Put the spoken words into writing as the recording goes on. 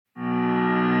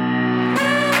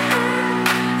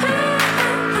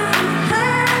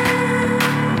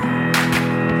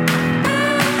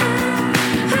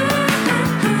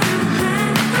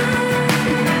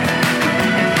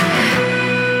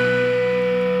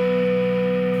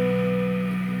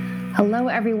Hello,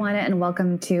 everyone, and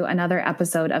welcome to another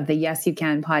episode of the Yes You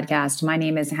Can podcast. My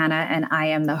name is Hannah, and I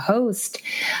am the host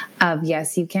of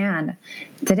Yes You Can.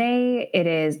 Today, it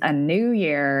is a new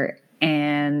year,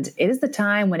 and it is the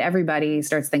time when everybody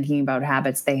starts thinking about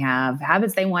habits they have,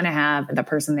 habits they want to have, and the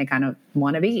person they kind of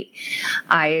want to be.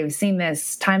 I've seen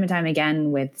this time and time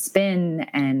again with spin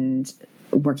and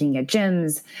working at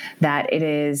gyms, that it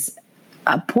is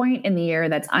a point in the year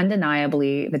that's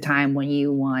undeniably the time when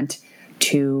you want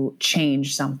to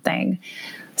change something.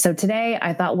 So today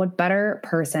I thought, what better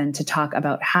person to talk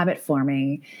about habit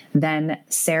forming than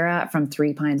Sarah from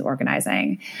Three Pines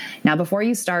Organizing. Now, before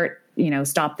you start,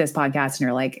 stop this podcast and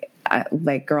you're like,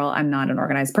 girl, I'm not an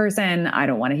organized person. I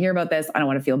don't want to hear about this. I don't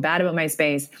want to feel bad about my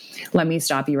space. Let me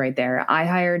stop you right there. I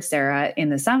hired Sarah in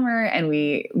the summer and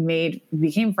we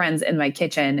became friends in my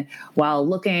kitchen while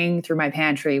looking through my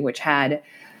pantry, which had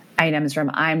items from,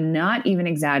 I'm not even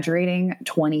exaggerating,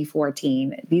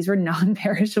 2014. These were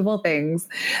non-perishable things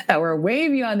that were way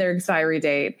beyond their expiry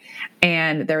date.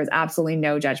 And there was absolutely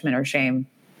no judgment or shame.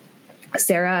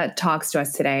 Sarah talks to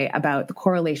us today about the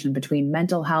correlation between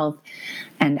mental health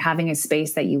and having a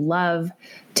space that you love,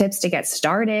 tips to get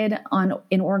started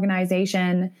in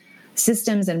organization,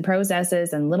 systems and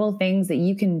processes and little things that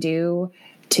you can do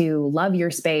to love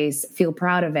your space, feel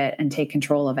proud of it, and take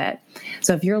control of it.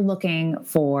 So if you're looking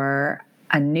for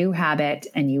a new habit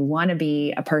and you want to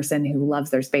be a person who loves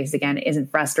their space again, isn't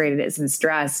frustrated, isn't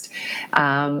stressed,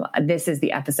 this is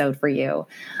the episode for you.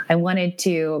 I wanted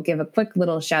to give a quick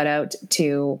little shout out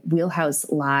to Wheelhouse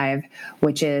Live,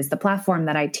 which is the platform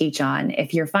that I teach on.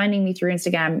 If you're finding me through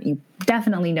Instagram, you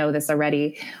definitely know this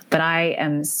already, but I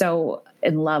am so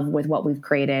in love with what we've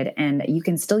created. And you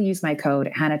can still use my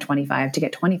code Hannah25 to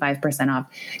get 25% off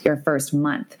your first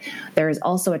month. There is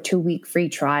also a 2-week free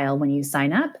trial when you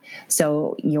sign up.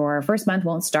 So your first month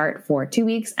won't start for 2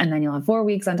 weeks, and then you'll have 4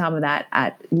 weeks on top of that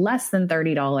at less than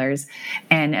 $30.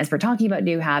 And as we're talking about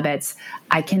new habits,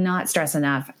 I cannot stress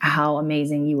enough how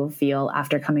amazing you will feel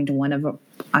after coming to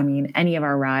any of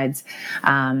our rides.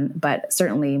 But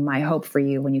certainly my hope for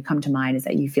you when you come to mine is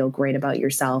that you feel great about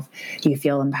yourself. You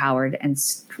feel empowered and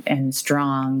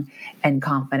strong and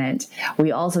confident.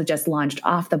 We also just launched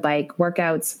Off the Bike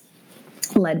workouts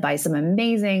led by some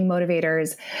amazing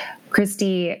motivators,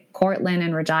 Christy, Cortland,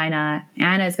 and Regina.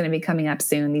 Anna is going to be coming up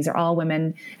soon. These are all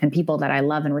women and people that I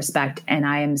love and respect, and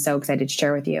I am so excited to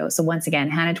share with you. So once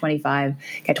again, Hannah25,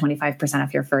 get 25%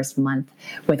 off your first month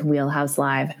with Wheelhouse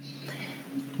Live.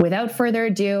 Without further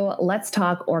ado, let's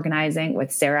talk organizing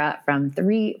with Sarah from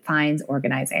Three Pines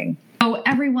Organizing. Oh,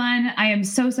 everyone, I am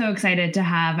so excited to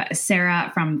have Sarah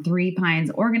from Three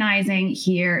Pines Organizing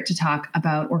here to talk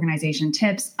about organization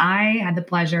tips. I had the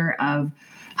pleasure of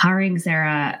hiring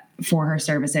Sarah for her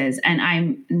services, and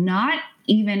I'm not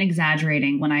even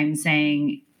exaggerating when I'm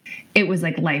saying it was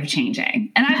like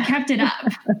life-changing. And I've kept it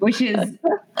up, which is,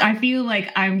 I feel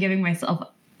like I'm giving myself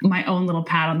my own little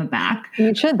pat on the back.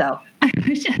 You should, though.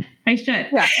 I should.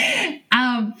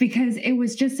 Yeah. Because it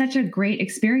was just such a great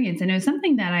experience. And it was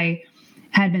something that I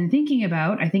had been thinking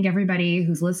about. I think everybody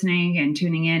who's listening and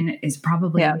tuning in is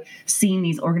probably seen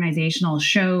these organizational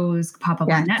shows pop up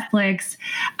on Netflix.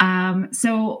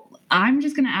 So I'm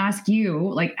just going to ask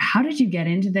you, how did you get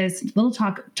into this?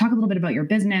 Talk a little bit about your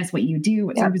business, what you do,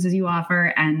 what services you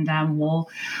offer, and we'll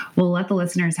let the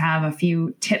listeners have a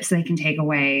few tips they can take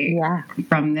away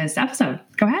from this episode.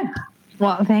 Go ahead.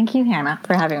 Well, thank you, Hannah,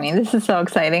 for having me. This is so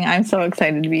exciting. I'm so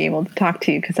excited to be able to talk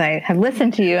to you because I have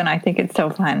listened to you and I think it's so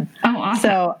fun. Oh,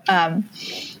 awesome.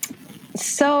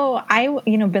 So I,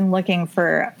 been looking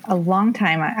for a long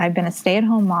time. I've been a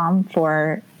stay-at-home mom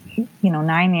for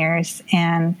 9 years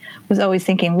and was always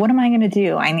thinking, what am I going to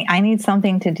do? I need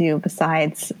something to do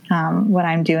besides what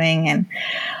I'm doing, and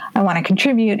I want to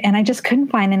contribute. And I just couldn't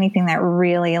find anything that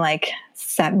really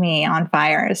set me on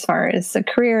fire as far as a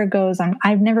career goes.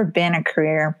 I've never been a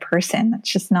career person. It's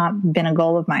just not been a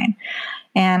goal of mine.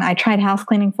 And I tried house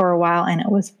cleaning for a while and it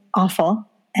was awful.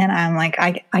 And I'm like,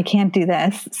 I can't do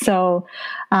this. So,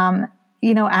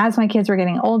 as my kids were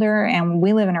getting older and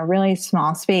we live in a really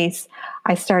small space,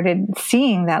 I started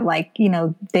seeing that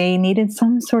they needed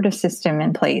some sort of system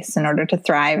in place in order to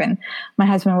thrive. And my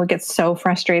husband would get so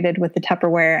frustrated with the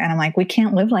Tupperware. And I'm like, we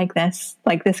can't live like this.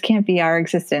 This can't be our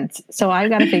existence. So I've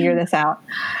got to figure this out.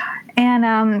 And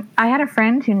I had a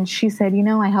friend and she said,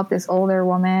 I helped this older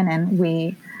woman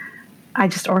and I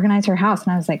just organized her house.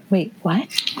 And I was like, wait, what?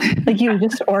 You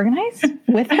just organized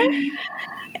with her?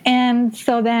 And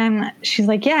so then she's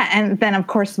like, yeah. And then of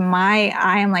course I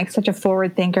am such a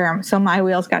forward thinker. So my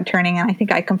wheels got turning and I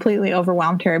think I completely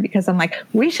overwhelmed her because I'm like,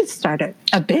 we should start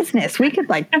a business. We could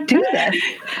do this.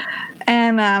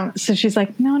 And so she's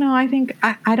like, no,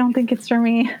 I don't think it's for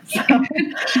me.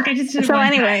 So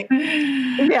anyway,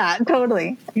 yeah,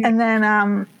 totally. And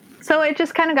then, so it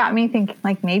just kind of got me thinking,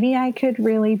 like, maybe I could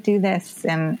really do this.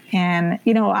 And,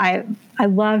 I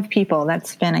love people.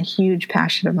 That's been a huge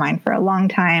passion of mine for a long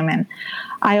time. And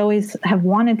I always have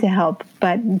wanted to help,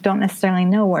 but don't necessarily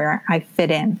know where I fit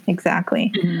in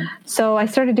exactly. Mm-hmm. So I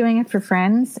started doing it for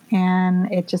friends,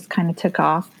 and it just kind of took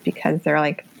off because they're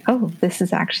like, oh, this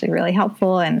is actually really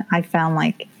helpful. And I found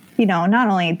like, not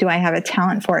only do I have a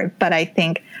talent for it, but I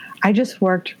think I just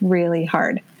worked really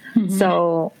hard. Mm-hmm.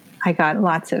 So I got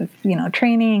lots of,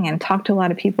 training and talked to a lot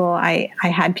of people. I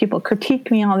had people critique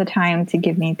me all the time to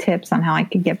give me tips on how I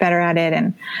could get better at it.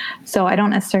 And so I don't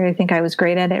necessarily think I was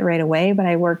great at it right away, but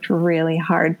I worked really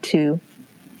hard to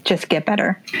just get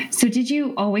better. So did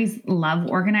you always love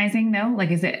organizing though? Like,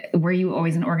 were you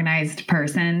always an organized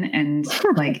person, and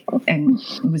like, and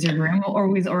was your room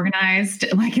always organized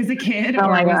like as a kid, or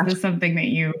was this something that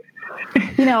you...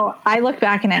 I look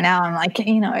back in it now. I'm like,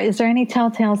 is there any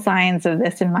telltale signs of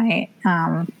this in my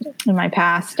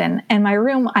past? And my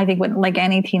room, I think, like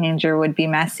any teenager, would be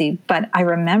messy. But I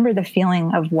remember the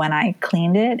feeling of when I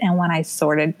cleaned it and when I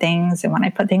sorted things and when I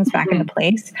put things back into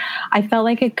place. I felt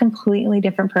like a completely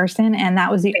different person, and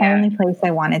that was the only place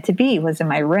I wanted to be, was in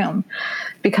my room,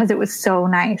 because it was so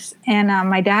nice. And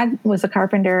my dad was a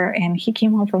carpenter, and he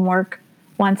came home from work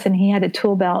once, and he had a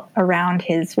tool belt around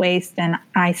his waist, and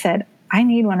I said, I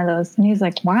need one of those. And he's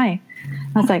like, why?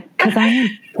 I was like, because I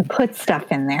need to put stuff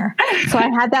in there. So I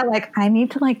had that, like, I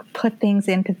need to like put things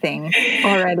into things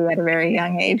already at a very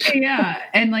young age. Yeah.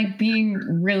 And like being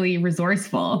really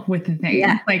resourceful with the things.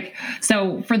 Yeah. Like,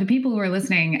 so for the people who are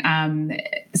listening,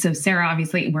 so Sarah,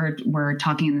 obviously we're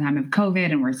talking in the time of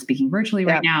COVID, and we're speaking virtually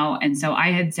right now. And so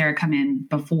I had Sarah come in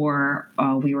before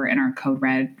we were in our code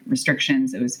red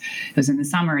restrictions. It was in the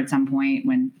summer at some point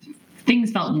when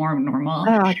things felt more normal.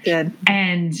 Oh, good.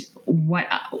 And what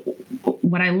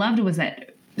I loved was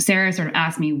that Sarah sort of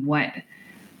asked me what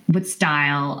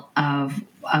style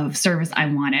of service I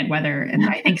wanted, and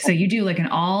I think so you do like an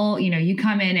all, you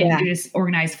come in and you just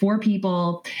organize 4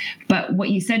 people. But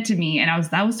what you said to me, and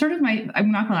that was sort of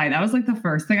I'm not gonna lie, that was like the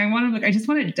first thing I wanted. Like, I just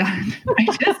want it done.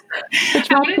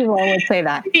 Most people would say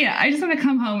that. Yeah. I just want to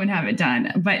come home and have it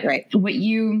done. But what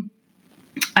you,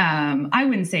 I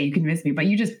wouldn't say you convinced me, but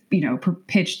you just,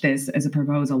 pitched this as a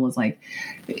proposal, was like,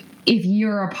 if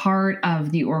you're a part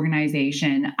of the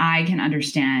organization, I can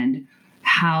understand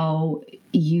how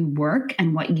you work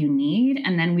and what you need.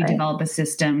 And then we develop a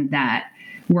system that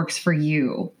works for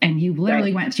you. And you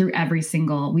literally went through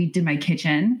we did my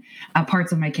kitchen,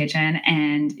 parts of my kitchen.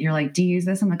 And you're like, do you use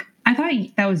this? I'm like, I thought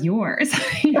that was yours.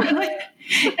 you're like,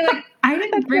 I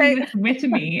didn't bring this with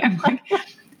me. I'm like,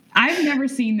 I've never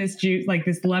seen this juice, like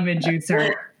this lemon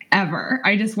juicer, ever.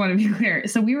 I just want to be clear.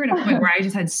 So we were at a point where I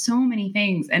just had so many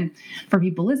things. And for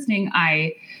people listening,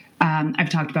 I've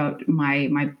talked about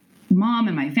my mom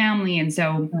and my family. And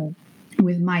so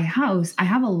with my house, I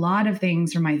have a lot of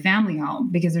things from my family home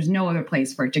because there's no other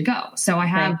place for it to go. So I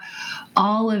have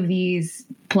all of these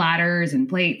platters and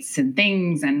plates and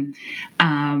things, and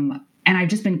I've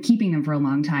just been keeping them for a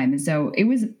long time. And so it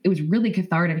was really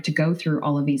cathartic to go through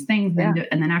all of these things and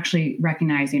then actually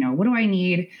recognize, what do I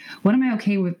need? What am I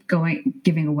okay with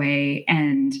giving away?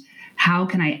 And how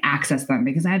can I access them?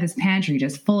 Because I had this pantry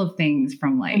just full of things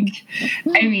from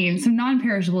some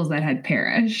non-perishables that had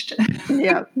perished.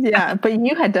 Yeah. But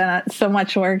you had done so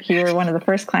much work. You were one of the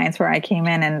first clients where I came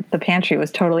in, and the pantry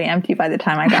was totally empty by the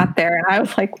time I got there. And I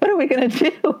was like, what are we going to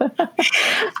do?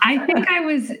 I think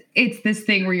it's this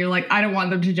thing where you're like, I don't want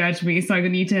them to judge me. So I'm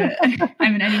an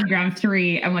Enneagram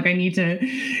 3. I'm like, I need to,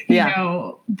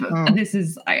 this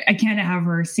is, I can't have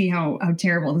her see how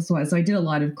terrible this was. So I did a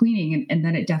lot of cleaning, and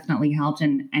then it definitely helped.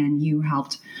 And you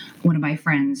helped one of my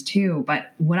friends too.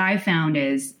 But what I found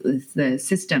is the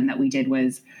system that we did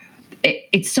was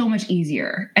it's so much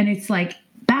easier, and it's like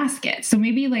baskets. So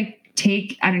maybe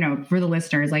take, I don't know, for the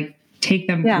listeners, take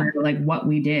them through what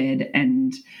we did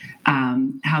and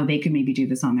how they could maybe do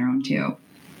this on their own too.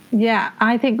 Yeah,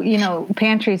 I think,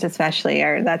 pantries especially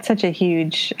that's such a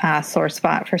huge sore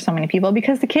spot for so many people,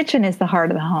 because the kitchen is the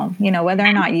heart of the home. Whether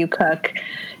or not you cook,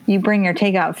 you bring your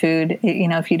takeout food,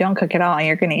 if you don't cook at all,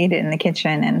 you're going to eat it in the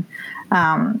kitchen.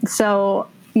 And so,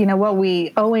 what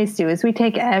we always do is we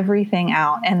take everything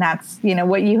out, and that's,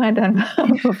 what you had done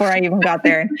before I even got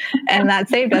there. And that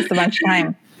saved us a bunch of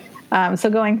time. So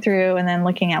going through and then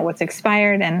looking at what's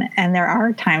expired. And there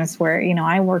are times where,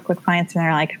 I work with clients and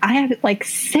they're like, I have like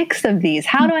 6 of these.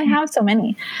 How do I have so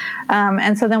many?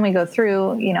 And so then we go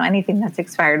through, anything that's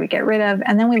expired, we get rid of.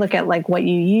 And then we look at like what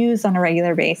you use on a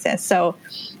regular basis. So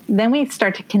then we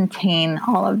start to contain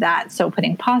all of that. So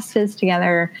putting pastas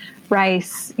together,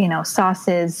 rice,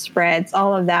 sauces, spreads,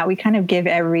 all of that. We kind of give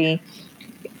every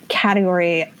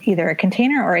category either a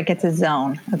container or it gets a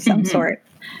zone of some sort.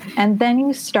 And then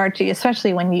you start to,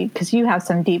 especially because you have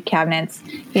some deep cabinets,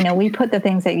 we put the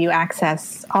things that you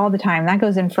access all the time, that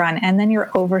goes in front. And then your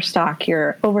overstock,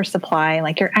 your oversupply,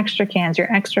 like your extra cans,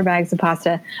 your extra bags of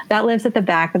pasta, that lives at the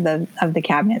back of the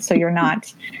cabinet. So you're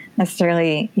not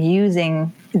necessarily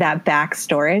using that back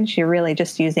storage. You're really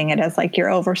just using it as like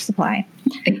your oversupply.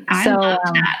 I love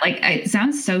that. Like, it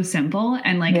sounds so simple.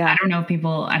 And like, I don't know if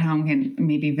people at home can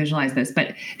maybe visualize this, but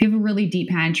if you have a really deep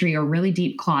pantry or really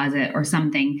deep closet or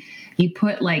something, you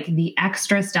put like the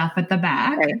extra stuff at the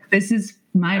back. Right. This is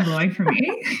mind blowing for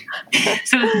me.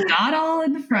 So it's not all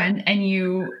in the front, and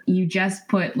you just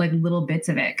put like little bits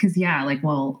of it. Cause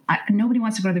nobody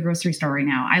wants to go to the grocery store right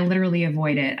now. I literally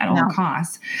avoid it at all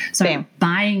costs. So I'm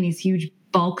buying these huge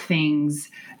bulk things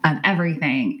of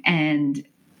everything.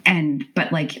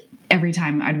 But like every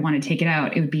time I'd want to take it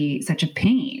out, it would be such a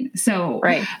pain. So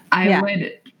I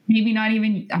would maybe not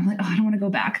even, I'm like, I don't want to go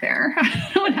back there.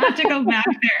 I don't have to go back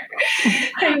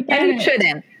there.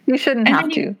 And you shouldn't have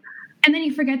to. And then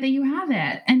you forget that you have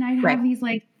it. And I have these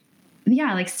like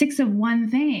 6 of one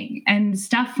thing and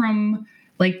stuff from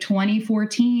like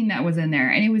 2014 that was in there.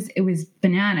 And it was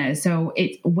bananas. So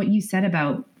what you said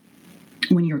about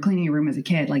when you were cleaning your room as a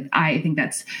kid, like, I think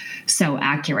that's so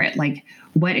accurate. Like,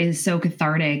 what is so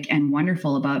cathartic and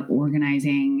wonderful about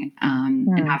organizing and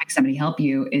having somebody help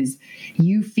you is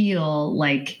you feel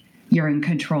like you're in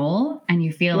control and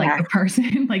you feel like the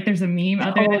person, like there's a meme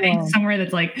out there somewhere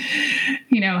that's like, have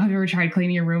you ever tried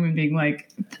cleaning your room and being like,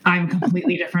 I'm a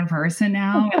completely different person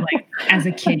now? And like, as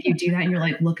a kid, you do that and you're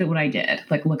like, look at what I did.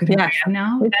 Like, look at who I am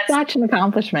now. It's such an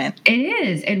accomplishment. It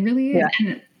is. It really is. Yeah.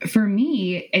 And for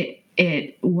me,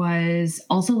 it was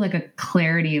also like a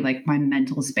clarity, like my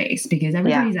mental space, because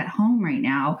everybody's at home right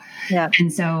now. Yeah.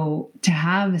 And so to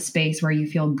have a space where you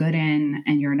feel good in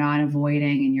and you're not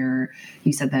avoiding and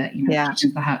you said that, the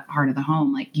kitchen's the heart of the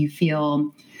home, like you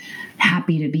feel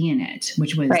happy to be in it,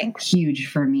 which was huge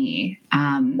for me.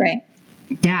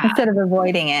 Yeah. Instead of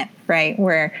avoiding it, right?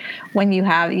 Where when you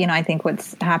have, I think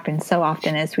what's happened so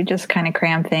often is we just kind of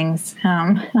cram things.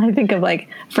 I think of like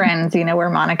Friends, where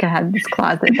Monica had this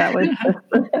closet that was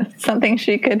just something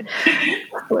she could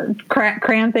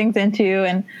cram things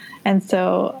into. And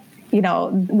so,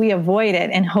 we avoid it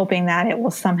and hoping that it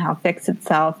will somehow fix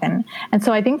itself. And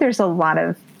so I think there's a lot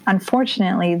of,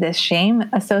 unfortunately, this shame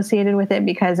associated with it,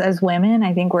 because as women,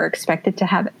 I think we're expected to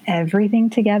have everything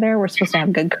together. We're supposed to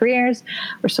have good careers.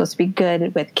 We're supposed to be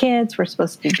good with kids. We're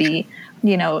supposed to be,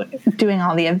 doing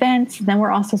all the events. Then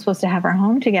we're also supposed to have our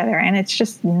home together. And it's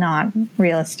just not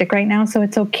realistic right now. So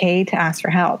it's okay to ask for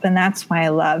help. And that's why I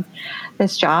love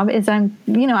this job is I'm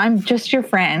just your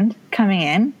friend coming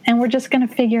in and we're just going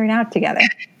to figure it out together.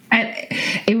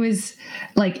 It was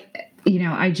like,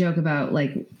 I joke about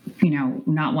like,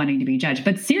 not wanting to be judged,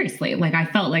 but seriously, like I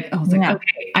felt like, okay,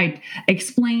 I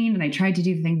explained and I tried to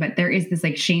do the thing, but there is this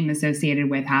like shame associated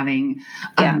with having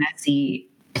a messy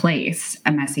place,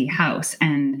 a messy house.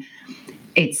 And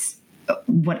it's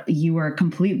what you were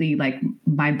completely like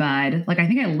my bud. Like, I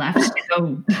think I left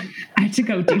I had to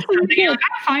go do something. Like,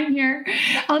 I'm fine here.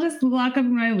 I'll just lock up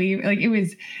when I leave. Like, it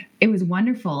was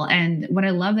wonderful. And what I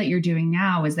love that you're doing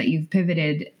now is that you've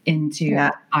pivoted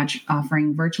into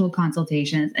offering virtual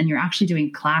consultations, and you're actually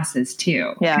doing classes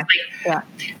too. Yeah.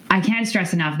 I can't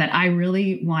stress enough that I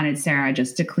really wanted Sarah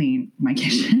just to clean my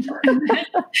kitchen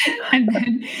and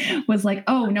then was like,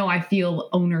 oh no, I feel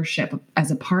ownership as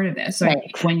a part of this. So I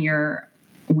think when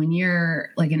you're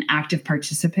like an active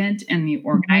participant in the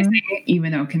organizing,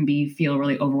 even though it can feel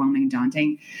really overwhelming and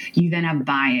daunting, you then have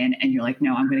buy-in and you're like,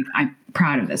 no, I'm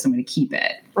proud of this. I'm going to keep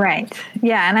it. Right.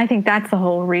 Yeah. And I think that's the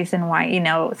whole reason why,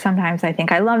 sometimes I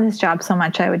think I love this job so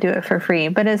much, I would do it for free.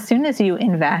 But as soon as you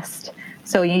invest,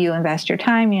 so you invest your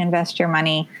time, you invest your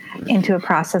money into a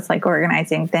process like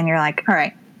organizing, then you're like, all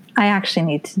right, I actually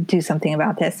need to do something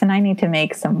about this and I need to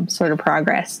make some sort of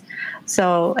progress.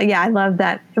 So I love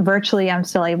that virtually I'm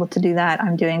still able to do that.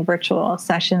 I'm doing virtual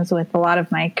sessions with a lot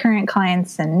of my current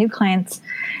clients and new clients.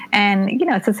 And,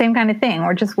 it's the same kind of thing.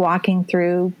 We're just walking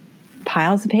through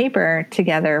piles of paper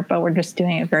together, but we're just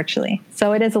doing it virtually.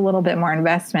 So it is a little bit more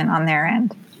investment on their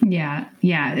end. Yeah.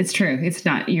 Yeah, it's true.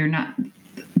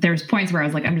 There's points where I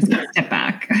was like, I'm just going to step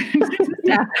back.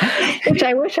 Yeah. Which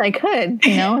I wish I could,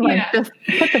 just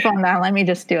put the phone down. Let me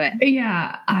just do it.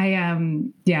 Yeah.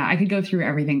 I could go through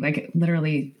everything. Like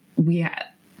literally we had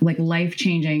like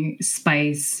life-changing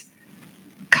spice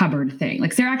cupboard thing.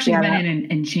 Like Sarah actually went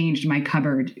in and changed my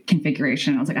cupboard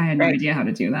configuration. I was like, I had no idea how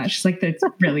to do that. She's like, it's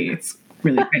really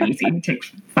quite easy. It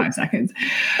takes 5 seconds.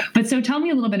 But so tell me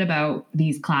a little bit about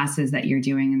these classes that you're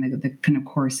doing and the kind of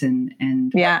course and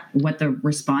what the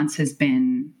response has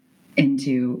been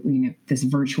into, this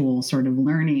virtual sort of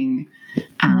learning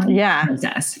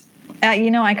process.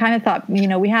 I kind of thought,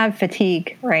 we have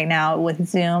fatigue right now with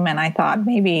Zoom, and I thought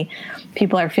maybe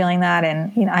people are feeling that.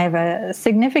 And, I have a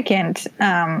significant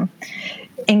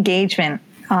engagement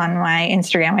on my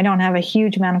Instagram. I don't have a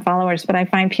huge amount of followers, but I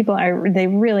find people they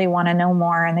really want to know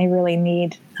more and they really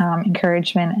need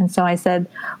encouragement. And so I said,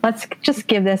 let's just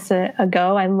give this a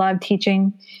go. I love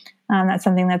teaching. That's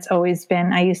something that's always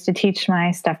been, I used to teach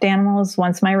my stuffed animals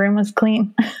once my room was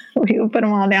clean. We would put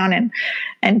them all down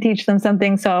and teach them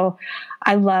something. So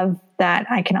I love that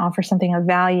I can offer something of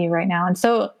value right now. And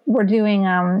so we're doing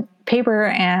paper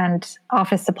and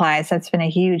office supplies. That's been a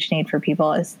huge need for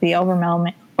people, is the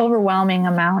overwhelming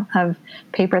amount of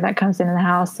paper that comes into the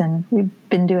house. And we've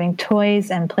been doing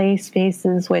toys and play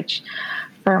spaces, which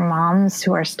for moms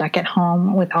who are stuck at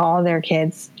home with all their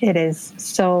kids, it is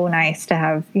so nice to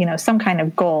have, some kind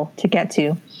of goal to get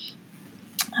to.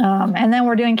 And then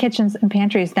we're doing kitchens and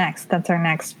pantries next. That's our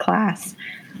next class,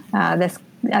 this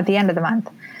at the end of the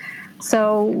month.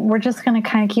 So we're just going to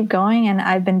kind of keep going. And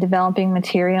I've been developing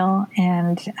material,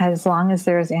 and as long as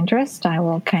there's interest, I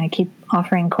will kind of keep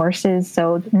offering courses.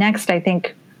 So next, I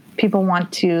think people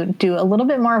want to do a little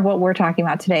bit more of what we're talking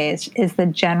about today is the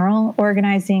general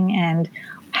organizing and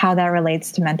how that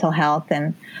relates to mental health.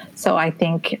 And so I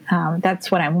think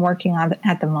that's what I'm working on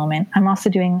at the moment. I'm also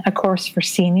doing a course for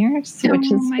seniors,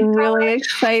 which is really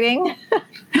exciting.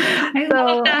 I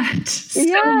love that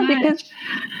so much. Because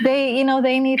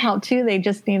they need help too. They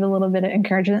just need a little bit of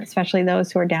encouragement, especially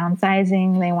those who are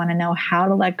downsizing. They want to know how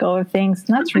to let go of things.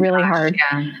 And that's really hard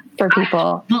for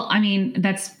people.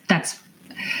 That's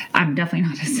I'm definitely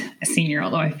not a senior,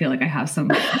 although I feel like I have some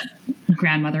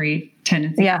grandmothery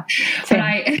tendencies. Yeah.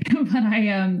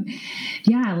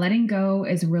 Letting go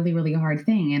is a really, really hard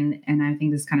thing. And I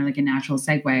think this is kind of like a natural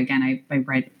segue. Again, I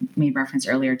made reference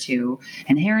earlier to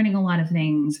inheriting a lot of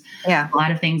things. Yeah. A lot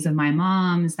of things of my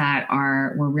mom's that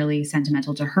were really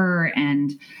sentimental to her.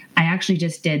 And I actually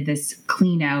just did this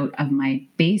clean out of my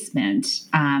basement.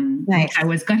 Nice. I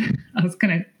was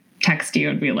gonna text you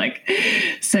and be like,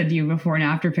 send you before and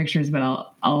after pictures, but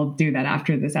I'll do that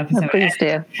after this episode. Oh, please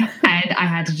do. And I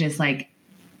had to just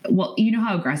you know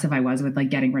how aggressive I was with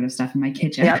getting rid of stuff in my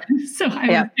kitchen. Yep. So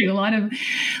I was doing a lot of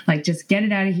just get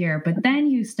it out of here. But then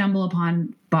you stumble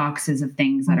upon boxes of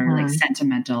things that are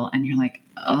sentimental, and you're like,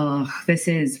 oh, this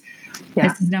is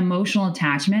an emotional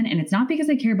attachment. And it's not because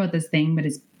I care about this thing, but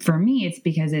for me, it's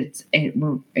because it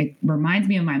reminds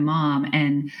me of my mom.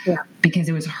 And because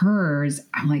it was hers,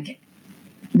 I'm like,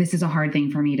 this is a hard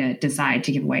thing for me to decide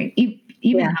to give away,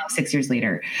 even now 6 years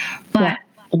later. But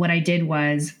what I did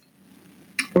was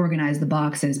organize the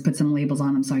boxes, put some labels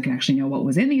on them so I could actually know what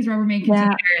was in these Rubbermaid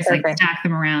containers, stack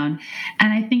them around.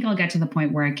 And I think I'll get to the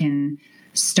point where I can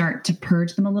start to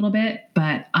purge them a little bit.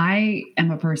 But I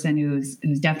am a person who's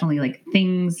definitely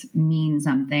things mean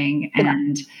something.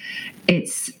 And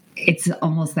it's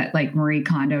almost that Marie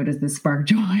Kondo does the spark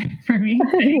joy for me.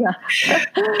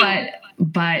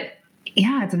 But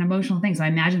yeah, it's an emotional thing. So I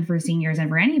imagine for seniors and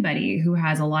for anybody who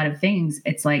has a lot of things,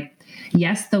 it's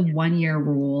yes, the 1 year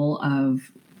rule of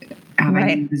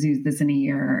having to use this in a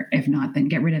year. If not, then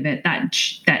get rid of it. That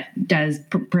does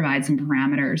provide some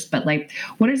parameters. But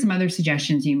what are some other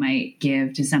suggestions you might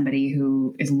give to somebody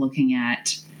who is looking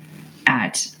at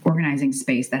organizing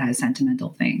space that has sentimental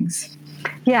things?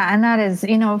 Yeah, and that is,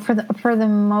 for the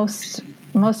most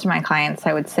of my clients,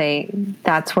 I would say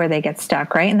that's where they get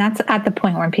stuck, right? And that's at the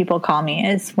point when people call me,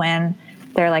 is when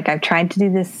they're like, I've tried to do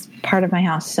this part of my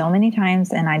house so many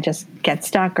times and I just get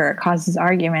stuck, or it causes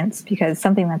arguments because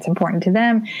something that's important to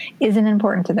them isn't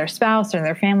important to their spouse or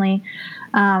their family.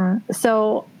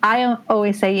 So I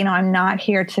always say, I'm not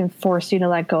here to force you to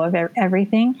let go of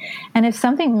everything. And if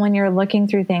something, when you're looking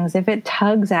through things, if it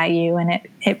tugs at you and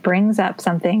it brings up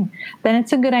something, then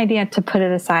it's a good idea to put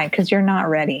it aside because you're not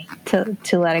ready to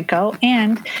let it go.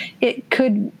 And it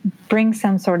could bring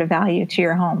some sort of value to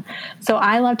your home. So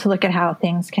I love to look at how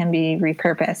things can be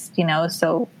repurposed,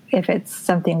 so if it's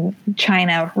something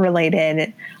China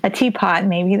related, a teapot,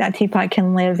 maybe that teapot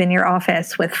can live in your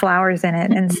office with flowers in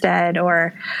it instead,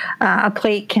 or a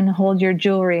plate can hold your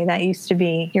jewelry that used to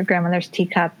be your grandmother's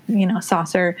teacup,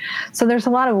 saucer. So there's a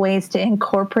lot of ways to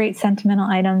incorporate sentimental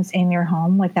items in your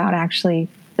home without actually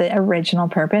the original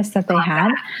purpose that they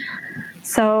had.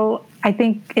 So I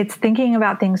think it's thinking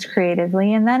about things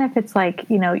creatively. And then if it's like,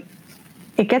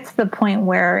 it gets to the point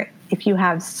where if you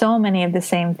have so many of the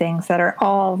same things that are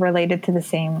all related to the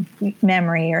same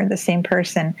memory or the same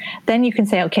person, then you can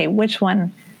say, okay, which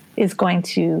one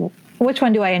do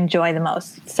I enjoy the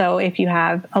most? So if you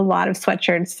have a lot of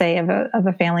sweatshirts, say of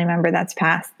a family member that's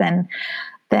passed, then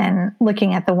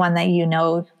looking at the one that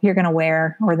you're going to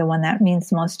wear or the one that means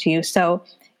the most to you. So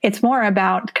it's more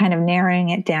about kind of narrowing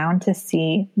it down to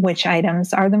see which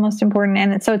items are the most important.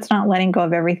 And so it's not letting go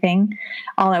of everything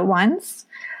all at once.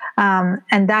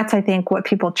 And that's, I think, what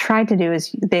people try to do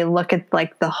is they look at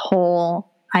like the whole,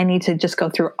 I need to just go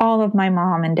through all of my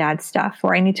mom and dad's stuff,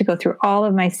 or I need to go through all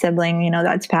of my sibling,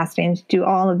 that's passed. I need to do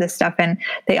all of this stuff. And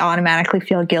they automatically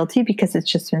feel guilty because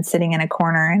it's just been sitting in a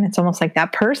corner. And it's almost like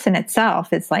that person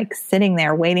itself is like sitting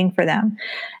there waiting for them.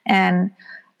 And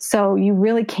so you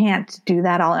really can't do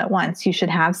that all at once. You should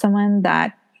have someone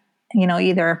that,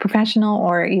 either a professional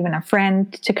or even a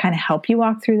friend to kind of help you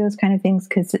walk through those kind of things.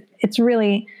 Cause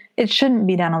it shouldn't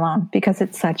be done alone because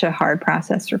it's such a hard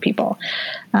process for people.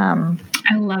 I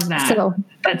love that. So,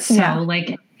 that's so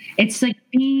like, it's like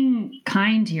being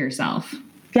kind to yourself.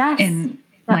 Yes. And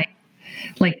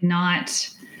like not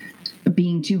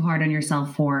being too hard on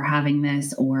yourself for having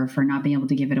this or for not being able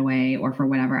to give it away or for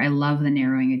whatever. I love the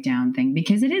narrowing it down thing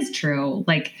because it is true.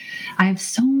 Like I have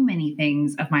so many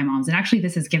things of my mom's, and actually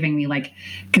this is giving me like,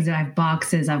 cause I have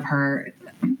boxes of her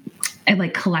and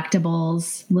like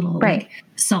collectibles, little like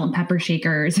salt and pepper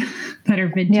shakers that are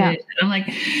vintage. Yeah. And I'm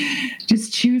like,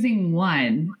 just choosing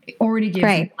one already gives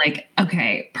me like,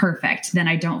 okay, perfect. Then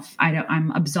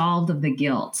I'm absolved of the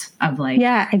guilt of like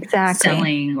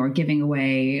selling or giving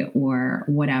away or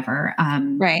whatever.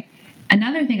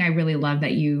 Another thing I really love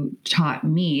that you taught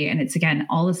me, and it's again,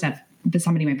 all the stuff that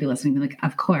somebody might be listening to, like,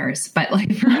 of course, but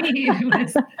like for me, it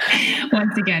was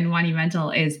once again monumental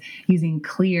is using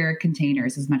clear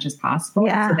containers as much as possible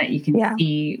so that you can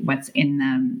see what's in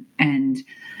them, and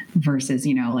versus,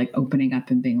 like opening up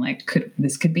and being like,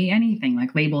 this could be anything.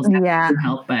 Like labels can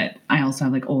help, but I also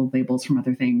have like old labels from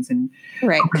other things and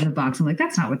open the box. I'm like,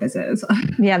 that's not what this is.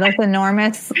 Those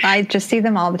enormous, I just see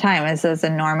them all the time as those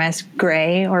enormous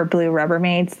gray or blue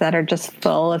Rubbermaids that are just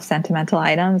full of sentimental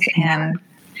items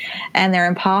and they're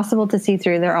impossible to see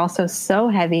through. They're also so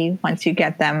heavy once you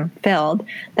get them filled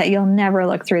that you'll never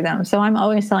look through them. So I'm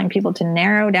always telling people to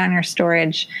narrow down your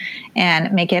storage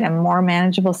and make it a more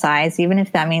manageable size. Even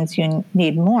if that means you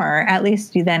need more, at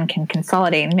least you then can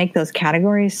consolidate and make those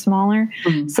categories smaller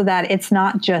so that it's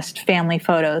not just family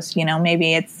photos.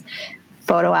 Maybe it's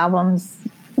photo albums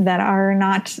that are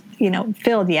not,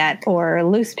 filled yet, or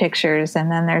loose pictures.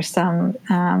 And then there's some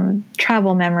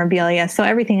travel memorabilia. So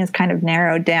everything is kind of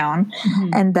narrowed down.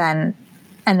 And then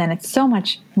it's so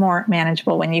much more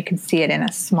manageable when you can see it in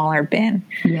a smaller bin.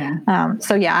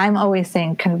 I'm always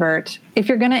saying convert. If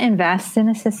you're going to invest in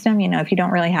a system, if you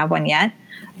don't really have one yet,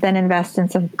 then invest in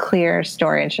some clear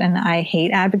storage. And I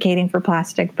hate advocating for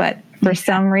plastic, but for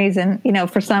some reason,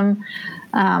 for some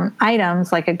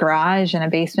items like a garage and a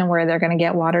basement where they're going to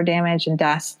get water damage and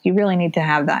dust, you really need to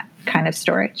have that kind of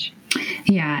storage.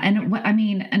 Yeah. And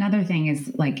another thing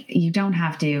is like, you don't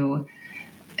have to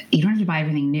buy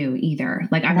everything new either.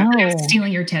 Like I'm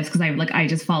stealing your tips because I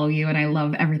just follow you and I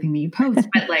love everything that you post,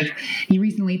 but like you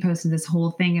recently posted this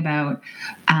whole thing about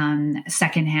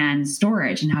secondhand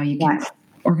storage and how you can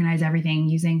organize everything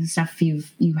using stuff you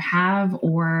have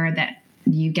or that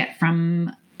you get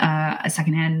from a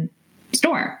secondhand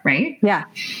store, right? Yeah.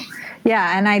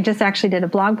 And I just actually did a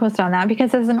blog post on that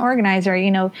because as an organizer,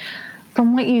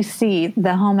 from what you see,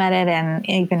 the Home Edit and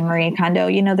even Marie Kondo,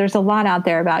 there's a lot out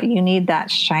there about you need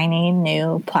that shiny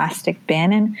new plastic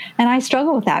bin. And I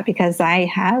struggle with that because I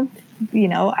have,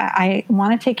 I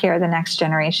want to take care of the next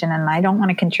generation and I don't want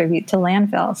to contribute to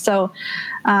landfill. So,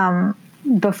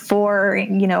 before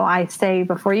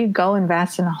you go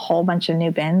invest in a whole bunch of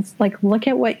new bins, like look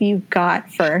at what you've got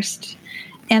first.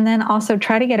 And then also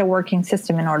try to get a working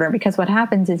system in order, because what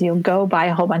happens is you'll go buy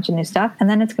a whole bunch of new stuff and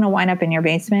then it's going to wind up in your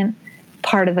basement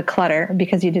part of the clutter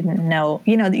because you didn't know,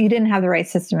 you didn't have the right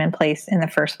system in place in the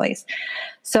first place.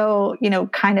 So,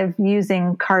 kind of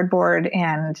using cardboard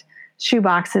and shoe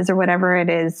boxes or whatever it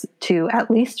is to at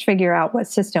least figure out what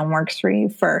system works for you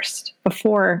first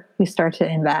before we start to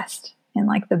invest in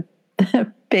like the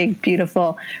big,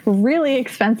 beautiful, really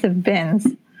expensive bins.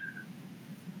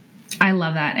 I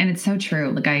love that. And it's so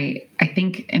true. Like I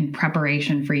think in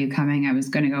preparation for you coming, I was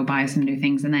going to go buy some new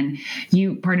things. And then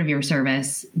part of your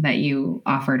service that you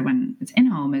offered when it's in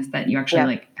home is that you actually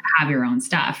like have your own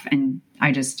stuff. And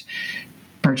I just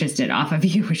purchased it off of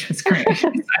you, which was great.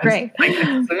 Great.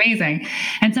 It's amazing.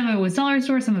 And some of it was dollar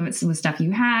store. Some of it was stuff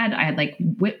you had. I had like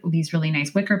these really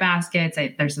nice wicker baskets.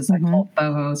 There's this like whole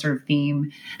boho sort of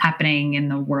theme happening in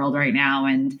the world right now.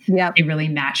 And it really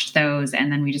matched those.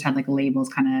 And then we just had like labels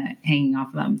kind of hanging off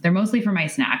of them. They're mostly for my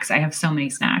snacks. I have so many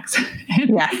snacks.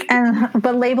 Yes.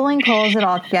 But labeling pulls it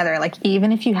all together. Like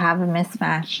even if you have a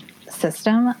mismatch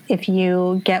system, if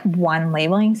you get one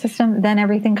labeling system, then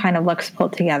everything kind of looks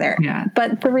pulled together. Yeah.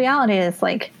 But the reality is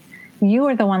like you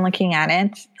are the one looking at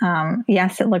it.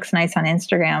 Yes, it looks nice on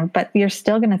Instagram, but you're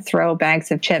still going to throw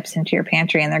bags of chips into your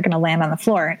pantry and they're going to land on the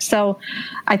floor. So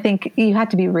I think you have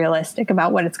to be realistic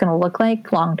about what it's going to look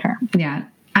like long term. Yeah.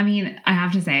 I mean, I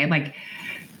have to say, like,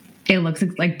 it looks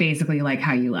like basically like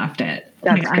how you left it.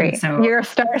 That's great. So you're a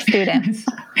star student.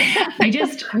 I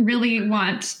just really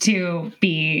want to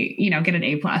be, get an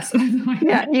A+.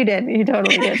 Yeah, you did. You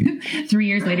totally did. 3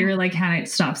 years later, you're like, Hannah,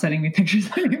 stop sending me pictures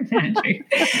of your pantry.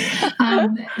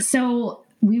 So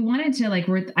we wanted to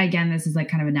again, this is like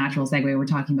kind of a natural segue. We're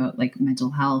talking about like mental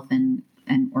health and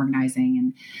organizing.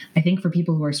 And I think for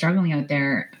people who are struggling out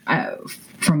there,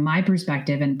 from my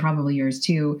perspective, and probably yours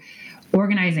too,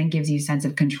 organizing gives you a sense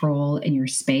of control in your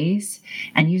space.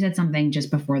 And you said something just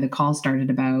before the call started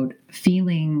about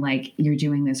feeling like you're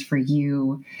doing this for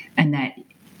you and that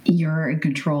you're in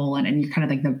control and you're kind of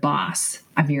like the boss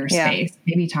of your space.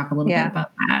 Maybe talk a little bit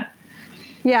about that.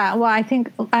 Yeah. Well, I think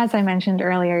as I mentioned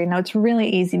earlier, it's really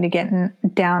easy to get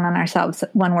down on ourselves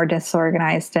when we're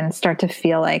disorganized and start to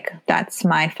feel like that's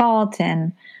my fault.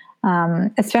 And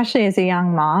especially as a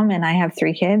young mom, and I have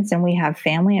 3 kids and we have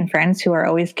family and friends who are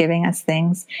always giving us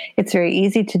things. It's very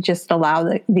easy to just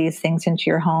allow these things into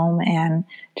your home and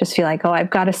just feel like, oh, I've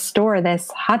got to store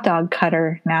this hot dog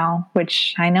cutter now,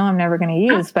 which I know I'm never going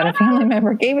to use, but a family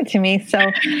member gave it to me.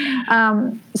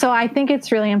 So I think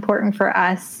it's really important for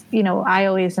us. I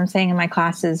always am saying in my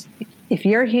classes, if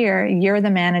you're here, you're the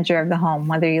manager of the home,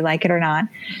 whether you like it or not.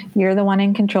 You're the one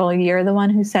in control. You're the one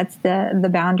who sets the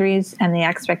boundaries and the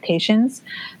expectations.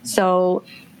 So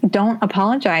don't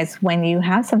apologize when you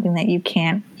have something that you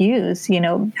can't use.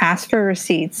 Ask for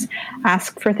receipts.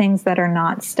 Ask for things that are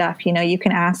not stuff. You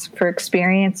can ask for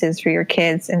experiences for your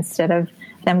kids instead of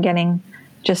them getting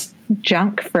just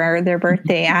junk for their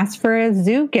birthday. Ask for a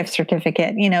zoo gift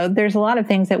certificate. There's a lot of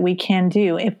things that we can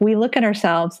do. If we look at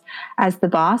ourselves as the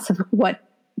boss of what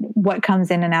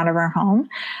comes in and out of our home,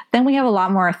 then we have a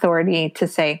lot more authority to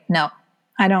say, no,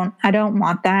 I don't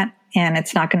want that. And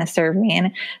it's not going to serve me. And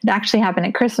it actually happened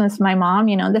at Christmas. My mom,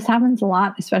 this happens a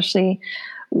lot, especially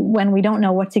when we don't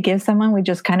know what to give someone. We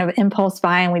just kind of impulse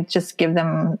buy and we just give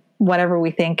them whatever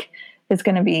we think is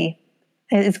going to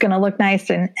look nice.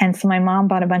 And so my mom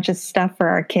bought a bunch of stuff for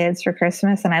our kids for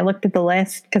Christmas. And I looked at the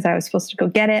list because I was supposed to go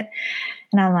get it.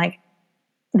 And I'm like,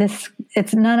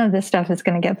 none of this stuff is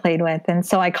going to get played with. And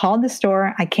so I called the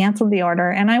store, I canceled the order,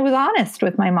 and I was honest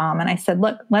with my mom. And I said,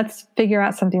 look, let's figure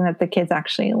out something that the kids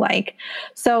actually like.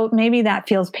 So maybe that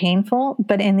feels painful,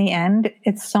 but in the end,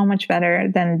 it's so much better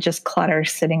than just clutter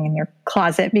sitting in your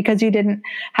closet because you didn't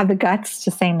have the guts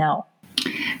to say no.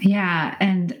 Yeah.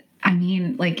 And I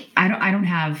mean, like, I don't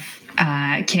have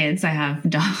kids. I have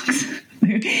dogs.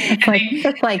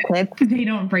 It's like kids. They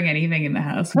don't bring anything in the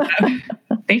house.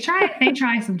 They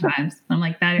try sometimes. I'm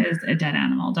like, that is a dead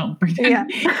animal. Don't bring that.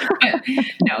 Yeah.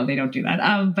 No, they don't do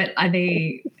that. But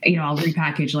they, I'll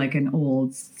repackage like an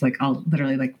old, I'll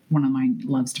literally one of mine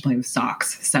loves to play with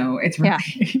socks. So it's really,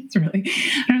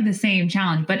 I don't have the same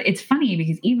challenge, but it's funny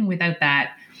because even without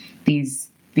that, these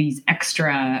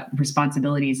extra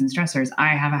responsibilities and stressors, I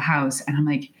have a house and I'm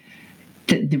like,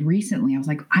 recently I was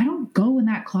like, I don't go in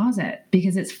that closet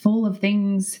because it's full of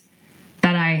things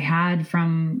that I had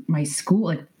from my school,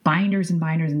 like binders and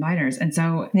binders and binders. And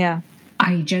so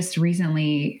I just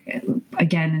recently,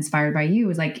 again, inspired by you,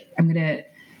 was like, I'm going to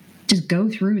just go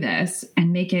through this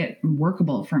and make it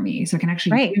workable for me so I can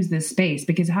actually use this space.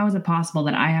 Because how is it possible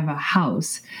that I have a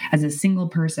house as a single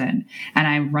person and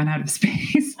I run out of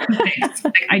space?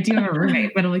 I do have a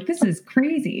roommate, but I'm like, this is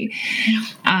crazy.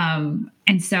 And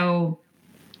so,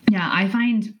 I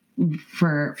find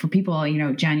for people,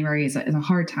 January is a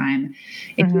hard time.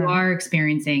 If you are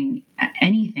experiencing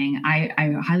anything,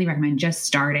 I highly recommend just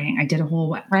starting. I did a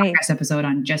whole podcast episode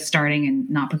on just starting and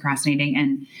not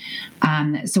procrastinating.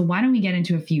 And so why don't we get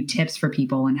into a few tips for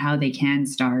people and how they can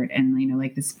start, and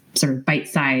like this sort of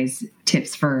bite-sized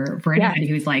tips for anybody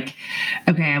who's like,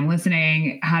 okay, I'm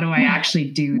listening. How do I actually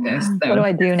do this? What do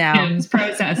I do now? Bins,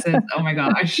 processes. Oh my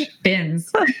gosh,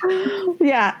 bins.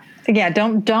 Yeah.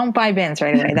 Don't buy bins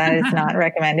right away. That is not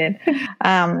recommended.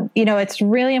 It's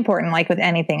really important, like with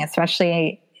anything,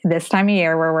 especially this time of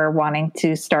year where we're wanting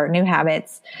to start new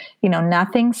habits,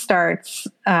 nothing starts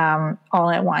all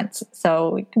at once.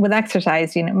 So with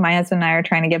exercise, my husband and I are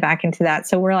trying to get back into that.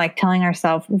 So we're like telling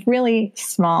ourselves really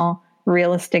small,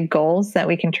 realistic goals that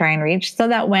we can try and reach, so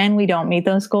that when we don't meet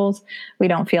those goals, we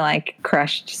don't feel like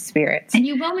crushed spirits. And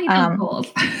you will meet those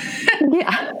goals.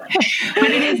 Yeah. But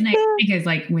it is nice because,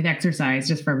 like, with exercise,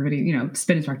 just for everybody,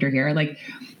 spin instructor here, like,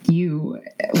 you,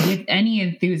 with any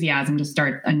enthusiasm to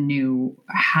start a new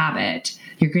habit,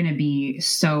 you're going to be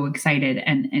so excited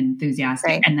and enthusiastic.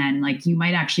 Right. And then, like, you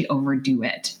might actually overdo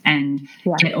it and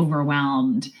get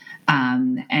overwhelmed.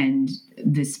 And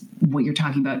this, what you're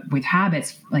talking about with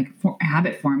habits, like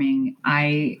habit forming,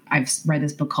 I've read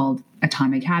this book called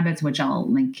Atomic Habits, which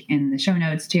I'll link in the show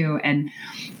notes too. And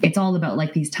it's all about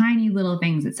like these tiny little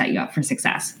things that set you up for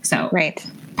success. So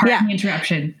pardon the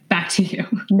interruption, back to you.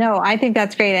 No, I think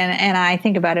that's great. And I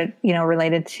think about it,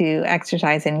 related to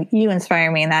exercise, and you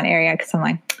inspire me in that area, because I'm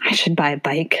like, I should buy a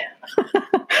bike.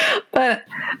 But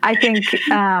I think,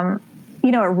 it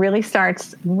really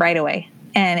starts right away.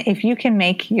 And if you can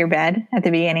make your bed at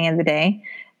the beginning of the day,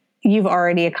 you've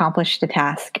already accomplished a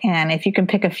task. And if you can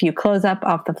pick a few clothes up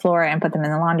off the floor and put them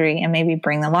in the laundry, and maybe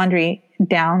bring the laundry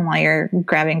down while you're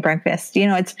grabbing breakfast,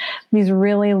 it's these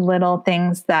really little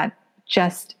things that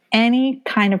just any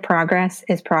kind of progress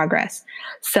is progress.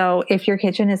 So if your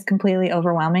kitchen is completely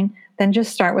overwhelming, then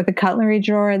just start with a cutlery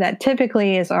drawer that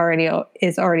typically is already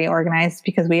organized,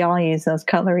 because we all use those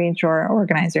cutlery drawer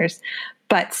organizers.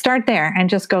 But start there and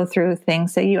just go through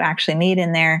things that you actually need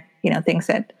in there, things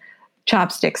that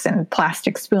chopsticks and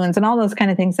plastic spoons and all those kind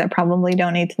of things that probably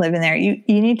don't need to live in there. You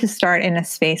need to start in a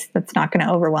space that's not going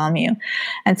to overwhelm you.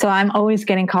 And so I'm always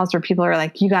getting calls where people are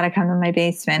like, you got to come to my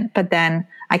basement. But then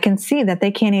I can see that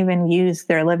they can't even use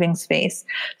their living space.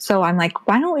 So I'm like,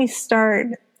 why don't we start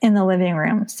in the living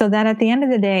room, so that at the end of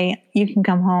the day, you can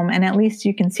come home and at least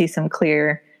you can see some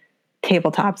clear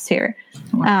tabletops here.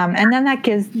 And then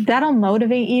that'll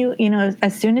motivate you.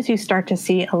 As soon as you start to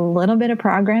see a little bit of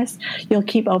progress, you'll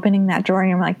keep opening that drawer and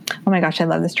you're like, oh my gosh, I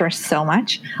love this drawer so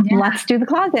much. Yeah. Let's do the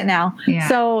closet now. Yeah.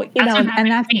 So,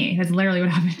 that's me. That's literally what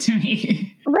happened to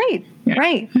me. Right. Yeah.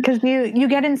 Right. Because you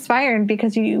get inspired,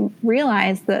 because you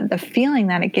realize the feeling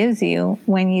that it gives you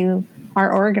when you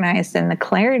are organized, and the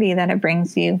clarity that it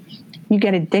brings you. You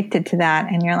get addicted to that,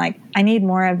 and you're like, I need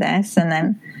more of this. And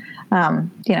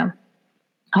then,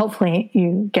 hopefully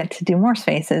you get to do more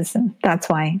spaces. And that's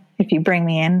why if you bring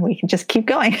me in, we can just keep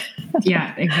going.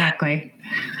 Yeah, exactly.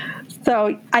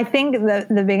 So I think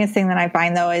the biggest thing that I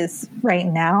find, though, is right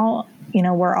now,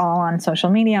 we're all on social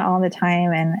media all the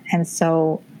time. And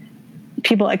so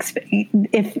people,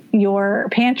 if your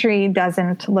pantry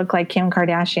doesn't look like Kim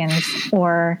Kardashian's,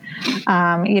 or,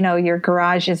 your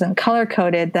garage isn't color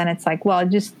coded, then it's like, well,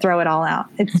 just throw it all out.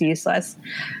 It's useless.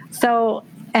 So,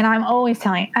 and I'm always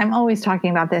talking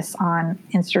about this on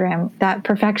Instagram, that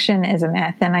perfection is a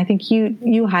myth. And I think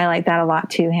you highlight that a lot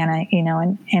too, Hannah,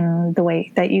 in the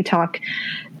way that you talk,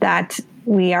 that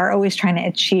we are always trying to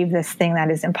achieve this thing that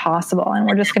is impossible, and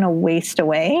we're just going to waste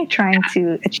away trying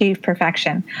to achieve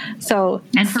perfection. So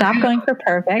stop going for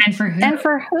perfect. And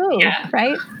for who? Yeah.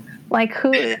 Right? Like,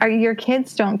 your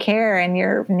kids don't care, and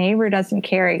your neighbor doesn't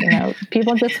care.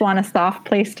 People just want a soft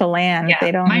place to land. Yeah.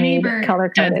 They don't need color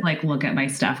coded. Does look at my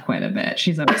stuff quite a bit.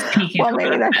 She's always peeking. Well,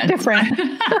 maybe that's different.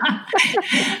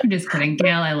 I'm just kidding,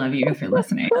 Gail. I love you if you're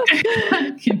listening.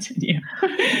 Continue.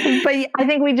 But I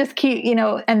think we just keep,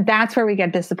 and that's where we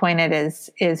get disappointed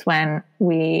is when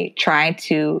we try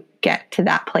to get to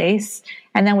that place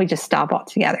and then we just stop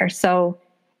altogether. So,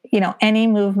 any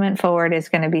movement forward is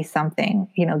going to be something.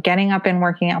 Getting up and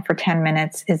working out for 10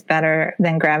 minutes is better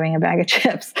than grabbing a bag of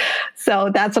chips.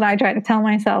 So that's what I try to tell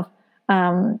myself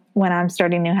when I'm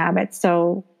starting new habits.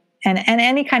 So, and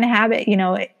any kind of habit,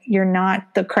 you're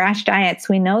not the crash diets.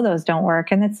 We know those don't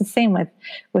work. And it's the same with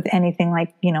anything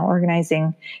like,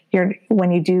 organizing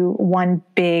when you do one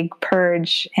big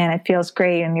purge and it feels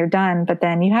great and you're done, but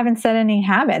then you haven't set any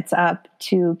habits up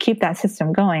to keep that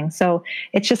system going. So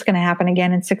it's just going to happen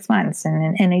again in 6 months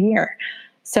and in a year.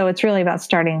 So it's really about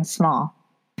starting small.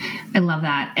 I love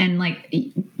that. And like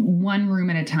one room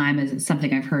at a time is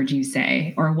something I've heard you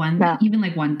say, or even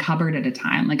like one cupboard at a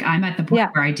time. Like I'm at the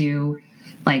point where I do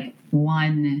like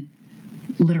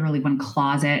literally one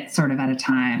closet sort of at a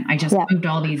time. I just moved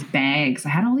all these bags. I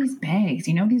had all these bags,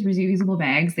 these reusable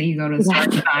bags that you go to the store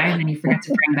to buy and then you forget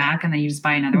to bring back and then you just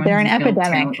buy another one. They're an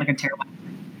epidemic. Like a terrible.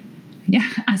 Yeah.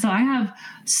 So I have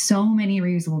so many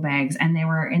reusable bags and they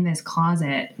were in this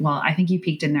closet. Well, I think you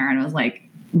peeked in there and I was like,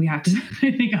 we have to,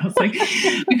 I think I was like,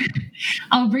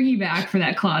 I'll bring you back for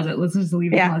that closet. Let's just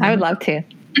leave the closet. I would love to.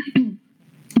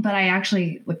 But I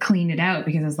actually cleaned it out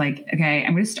because I was like, okay,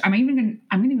 I'm going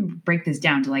to break this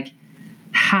down to like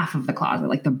half of the closet,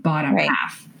 like the bottom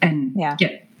half, and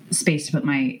get space to put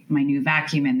my new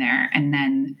vacuum in there and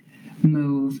then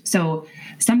move. So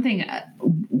something,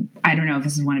 I don't know if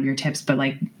this is one of your tips, but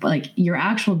like your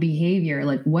actual behavior,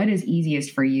 like what is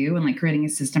easiest for you and like creating a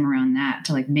system around that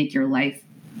to like make your life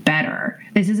better.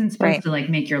 This isn't supposed to like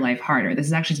make your life harder. This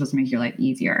is actually supposed to make your life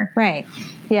easier. Right.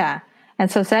 Yeah.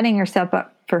 And so setting yourself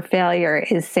up for failure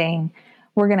is saying,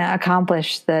 we're going to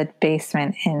accomplish the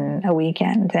basement in a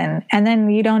weekend. And then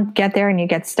you don't get there and you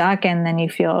get stuck and then you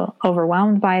feel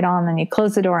overwhelmed by it all. And then you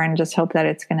close the door and just hope that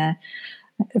it's going to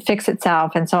fix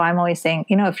itself. And so I'm always saying,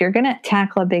 if you're going to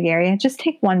tackle a big area, just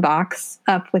take one box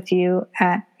up with you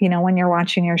at, when you're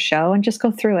watching your show and just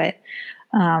go through it.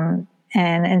 And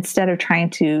instead of trying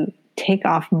to take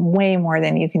off way more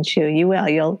than you can chew,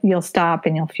 you'll stop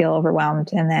and you'll feel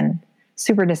overwhelmed and then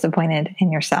super disappointed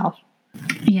in yourself.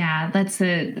 Yeah,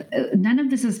 none of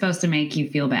this is supposed to make you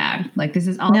feel bad. Like this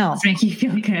is all supposed to make you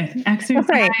feel good.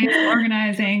 Exercise,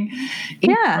 organizing.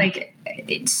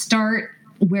 Start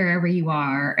wherever you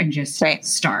are and just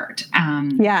start.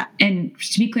 And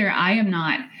to be clear, I am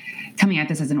not coming at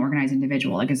this as an organized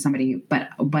individual, like as somebody, but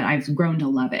I've grown to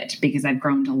love it because I've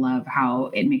grown to love how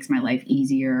it makes my life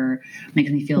easier,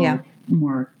 makes me feel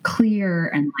more clear.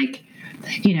 And like,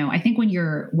 I think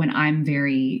when I'm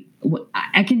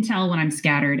I can tell when I'm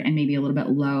scattered and maybe a little bit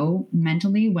low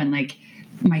mentally when like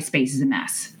my space is a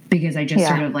mess because I just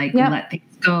sort of like let things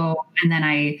go. And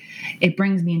then it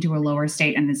brings me into a lower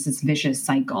state and it's this vicious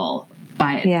cycle.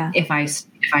 But if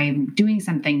I'm doing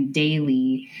something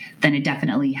daily, then it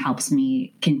definitely helps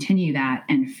me continue that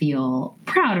and feel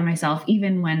proud of myself,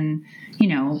 even when,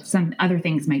 some other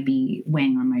things might be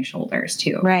weighing on my shoulders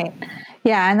too. Right.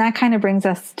 Yeah. And that kind of brings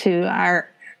us to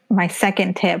my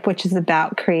second tip, which is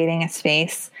about creating a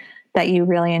space that you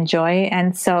really enjoy.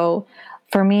 And so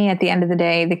for me, at the end of the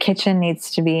day, the kitchen needs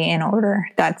to be in order.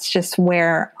 That's just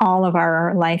where all of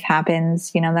our life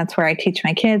happens. That's where I teach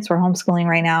my kids. We're homeschooling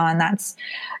right now. And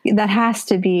that has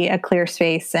to be a clear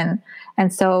space. And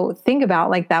so think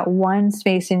about like that one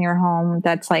space in your home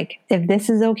that's like, if this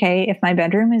is okay, if my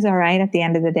bedroom is all right at the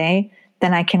end of the day,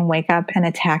 then I can wake up and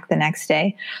attack the next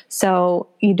day. So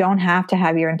you don't have to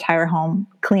have your entire home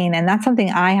clean. And that's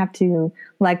something I have to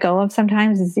let go of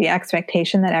sometimes, is the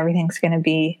expectation that everything's going to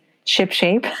be ship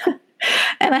shape.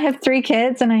 And I have 3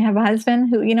 kids and I have a husband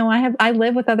who, I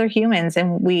live with other humans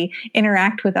and we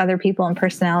interact with other people and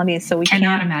personalities. So we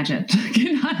cannot imagine.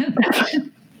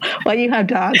 Well, you have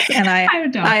dogs and I have a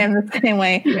dog. I am the same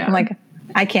way. Yeah. I'm like,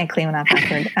 I can't clean enough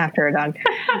after a dog.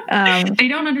 They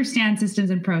don't understand systems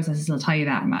and processes. I'll tell you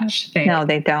that much. No,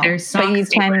 they don't. They're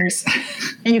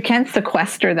you can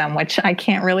sequester them, which I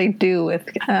can't really do with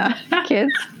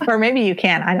kids. Or maybe you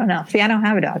can. I don't know. See, I don't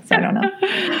have a dog, so I don't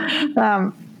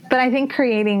know. But I think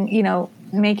creating,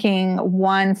 making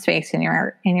one space in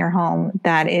your home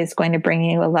that is going to bring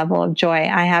you a level of joy.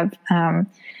 I have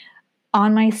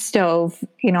on my stove,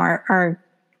 our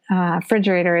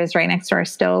refrigerator is right next to our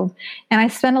stove. And I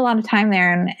spend a lot of time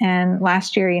there. And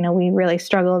last year, we really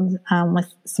struggled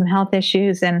with some health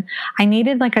issues and I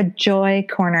needed like a joy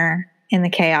corner in the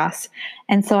chaos.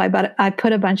 And so I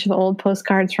put a bunch of old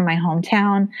postcards from my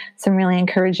hometown, some really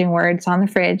encouraging words on the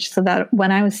fridge so that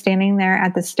when I was standing there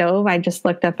at the stove, I just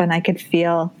looked up and I could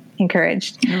feel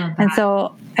encouraged. And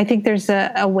so I think there's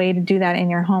a way to do that in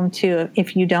your home too.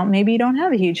 If maybe you don't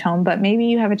have a huge home, but maybe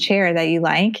you have a chair that you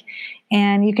like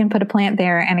and you can put a plant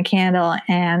there and a candle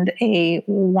and a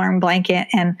warm blanket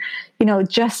and,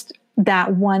 just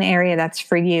that one area that's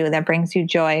for you, that brings you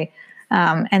joy.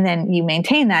 And then you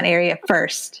maintain that area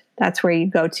first. That's where you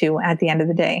go to at the end of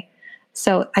the day.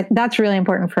 So that's really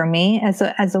important for me as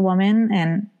a woman.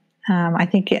 And I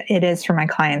think it is for my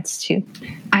clients too.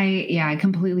 I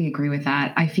completely agree with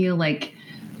that. I feel like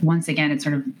once again, it's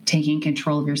sort of taking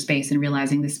control of your space and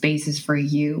realizing the space is for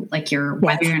you. Like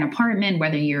whether you're in an apartment,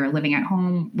 whether you're living at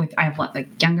home I have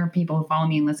like younger people who follow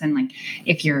me and listen, like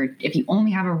if you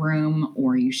only have a room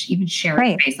or you even share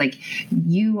a space, like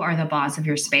you are the boss of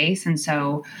your space. And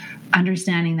so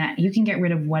understanding that you can get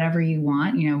rid of whatever you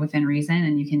want, within reason,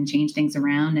 and you can change things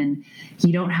around, and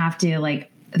you don't have to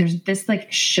there's this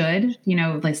should,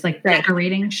 this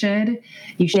decorating should.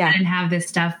 You shouldn't have this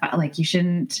stuff. Like you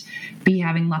shouldn't be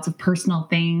having lots of personal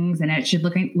things, and it should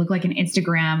look like an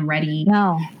Instagram ready,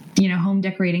 home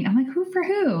decorating. I'm like, who for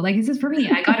who? Like, this is for me.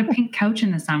 I got a pink couch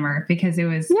in the summer because it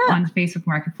was on Facebook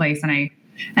Marketplace, and I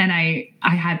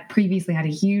had previously had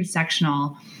a huge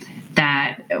sectional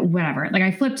that whatever, like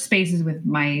I flipped spaces with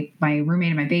my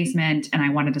roommate in my basement, and I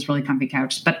wanted this really comfy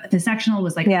couch, but the sectional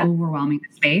was overwhelming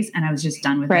the space, and I was just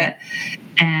done with it.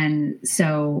 And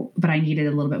so, but I needed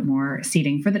a little bit more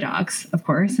seating for the dogs, of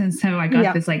course. And so I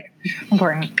got this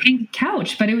important pink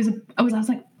couch, but I was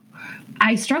like,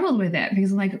 I struggled with it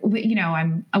because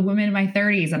I'm a woman in my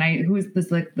 30s, and who is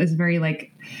this very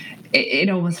it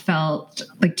almost felt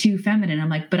like too feminine. I'm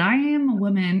like, but I am a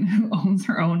woman who owns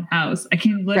her own house. I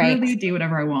can literally do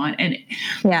whatever I want. And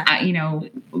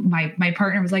my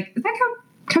partner was like, is that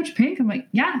couch pink? I'm like,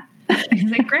 yeah. And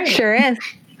he's like, great. Sure is.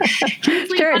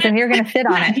 Sure is. And you're going to sit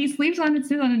on it. He sleeps on it,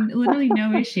 sits on it, literally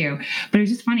no issue. But it was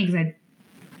just funny because I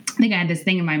think I had this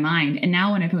thing in my mind. And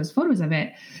now when I post photos of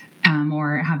it,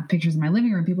 or have pictures in my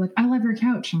living room, people are like, I love your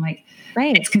couch. I'm like,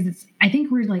 it's because I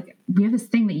think we have this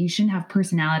thing that you shouldn't have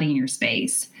personality in your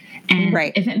space. And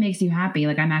if it makes you happy,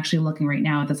 like I'm actually looking right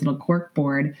now at this little cork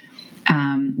board,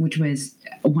 which was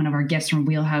one of our gifts from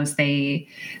Wheelhouse. Everybody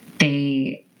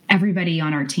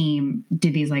on our team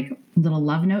did these little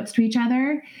love notes to each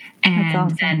other.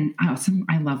 And then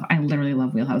I literally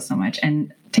love Wheelhouse so much.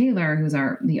 And Taylor, who's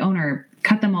the owner,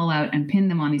 cut them all out and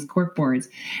pinned them on these cork boards.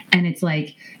 And it's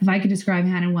like, if I could describe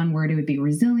Hannah in one word, it would be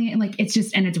resilient. Like it's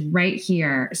just, and it's right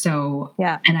here. So,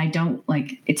 and I don't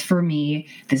it's for me.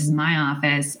 This is my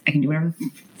office. I can do whatever the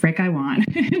frick I want.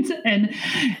 And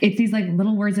it's these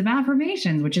little words of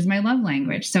affirmations, which is my love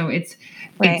language. So it's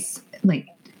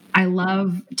I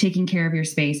love taking care of your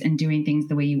space and doing things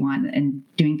the way you want, and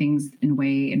doing things in a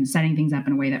way and setting things up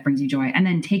in a way that brings you joy, and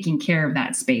then taking care of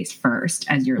that space first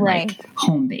as your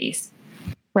home base.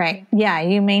 Right. Yeah.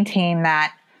 You maintain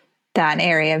that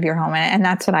area of your home. And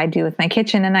that's what I do with my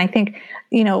kitchen. And I think,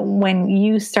 when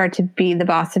you start to be the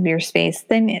boss of your space,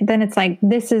 then it's like,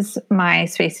 this is my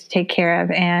space to take care of.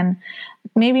 And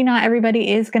maybe not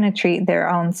everybody is going to treat their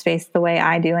own space the way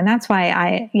I do. And that's why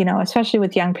I, especially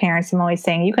with young parents, I'm always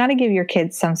saying, you got to give your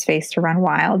kids some space to run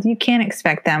wild. You can't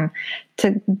expect them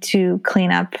to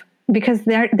clean up, because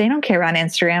they don't care about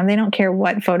Instagram. They don't care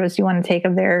what photos you want to take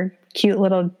of their cute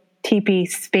little teepee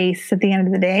space at the end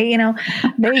of the day.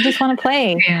 They just want to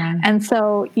play. And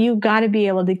so you got to be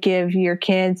able to give your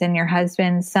kids and your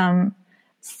husband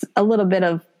a little bit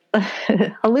of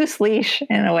a loose leash,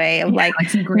 in a way of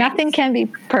nothing can be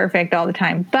perfect all the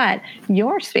time, but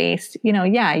your space,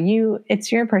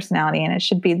 it's your personality, and it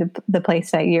should be the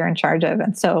place that you're in charge of.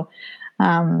 And so,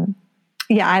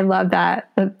 I love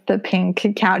that, the pink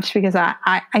couch, because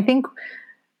I think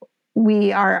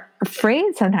we are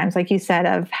afraid sometimes, like you said,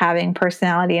 of having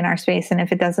personality in our space. And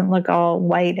if it doesn't look all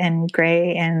white and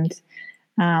gray and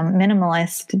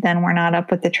minimalist, then we're not up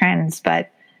with the trends.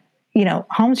 But,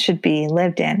 homes should be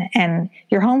lived in, and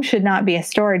your home should not be a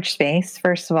storage space.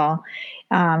 First of all,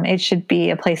 it should be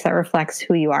a place that reflects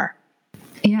who you are.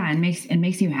 Yeah, and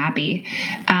makes you happy.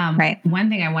 One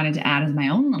thing I wanted to add as my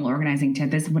own little organizing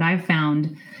tip is what I've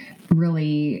found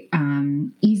really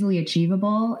easily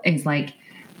achievable is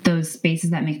those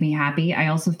spaces that make me happy. I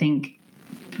also think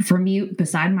for me,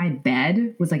 beside my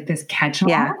bed was this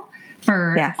catch-all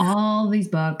for all these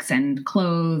books and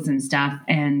clothes and stuff.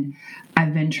 And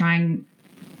I've been trying,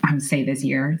 I would say this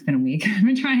year, it's been a week, I've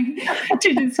been trying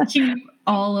to just keep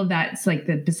all of that. It's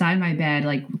the beside my bed,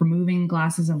 removing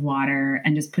glasses of water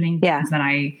and just putting things that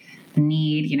I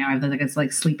need. I have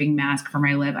it's sleeping mask for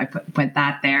my lip. I put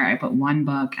that there. I put one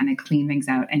book, and I clean things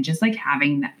out, and just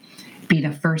having that be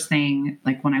the first thing,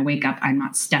 when I wake up, I'm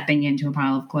not stepping into a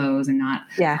pile of clothes and not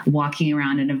walking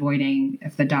around and avoiding,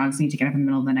 if the dogs need to get up in the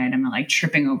middle of the night, I'm not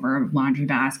tripping over a laundry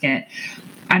basket.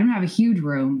 I don't have a huge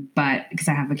room, but because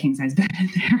I have a king size bed in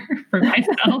there for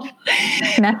myself.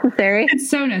 Necessary. It's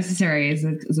so necessary as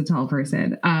a tall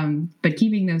person. But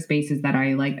keeping those spaces that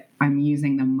I'm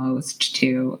using the most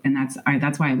too. And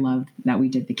that's why I love that we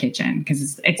did the kitchen,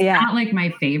 because it's not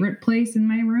my favorite place in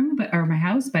my room, or my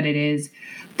house, but it is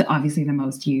obviously the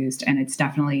most used. And it's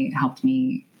definitely helped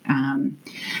me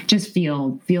just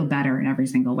feel better in every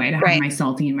single way, to have my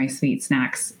salty and my sweet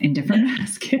snacks in different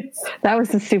baskets. That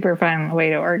was a super fun way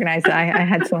to organize it. I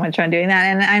had so much fun doing that.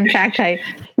 And in fact, I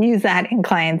use that in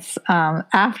clients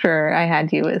after I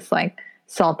had you, with like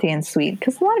salty and sweet,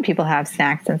 because a lot of people have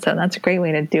snacks, and so that's a great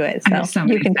way to do it. So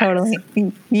you can totally,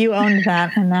 you owned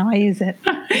that, and now I use it.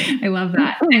 I love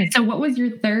that. And so what was your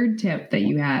third tip that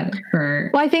you had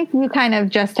for? Well, I think you kind of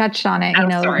just touched on it.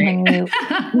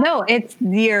 No, it's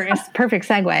perfect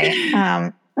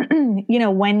segue.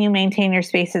 When you maintain your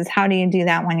spaces, how do you do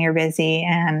that when you're busy?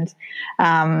 And,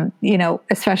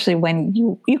 especially when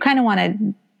you kind of want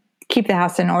to keep the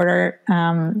house in order,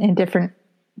 in different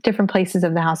places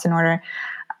of the house in order.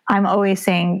 I'm always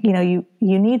saying, you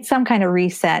need some kind of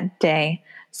reset day.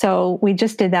 So we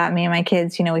just did that, me and my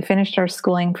kids. We finished our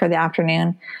schooling for the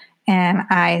afternoon, and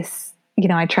I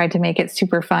tried to make it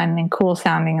super fun and cool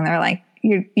sounding, and they're like,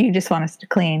 you just want us to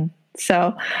clean.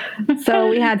 So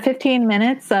we had 15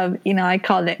 minutes of, I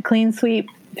called it clean sweep,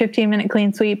 15-minute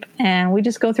clean sweep. And we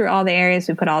just go through all the areas.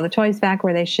 We put all the toys back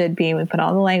where they should be. We put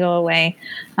all the Lego away.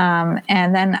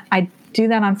 And then I do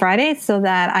that on Friday so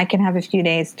that I can have a few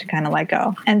days to kind of let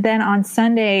go. And then on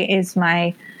Sunday is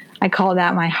I call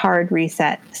that my hard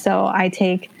reset. So I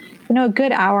take, a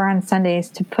good hour on Sundays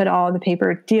to put all the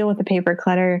paper, deal with the paper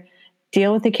clutter,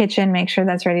 deal with the kitchen, make sure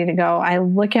that's ready to go. I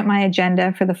look at my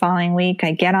agenda for the following week.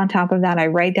 I get on top of that. I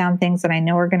write down things that I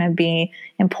know are going to be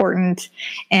important,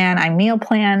 and I meal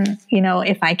plan.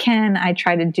 If I can, I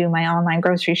try to do my online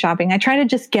grocery shopping. I try to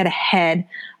just get ahead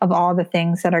of all the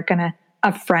things that are going to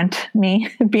affront me,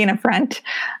 be an affront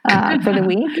for the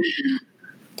week.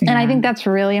 Yeah. And I think that's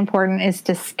really important, is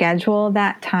to schedule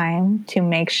that time to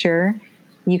make sure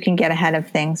you can get ahead of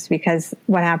things, because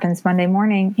what happens Monday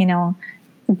morning,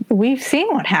 we've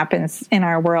seen what happens in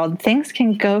our world. Things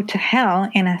can go to hell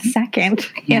in a second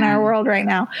in our world right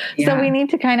now. Yeah. So we need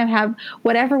to kind of have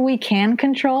whatever we can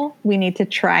control. We need to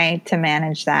try to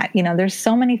manage that. There's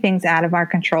so many things out of our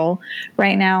control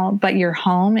right now, but your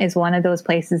home is one of those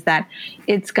places that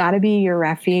it's got to be your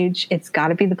refuge. It's got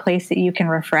to be the place that you can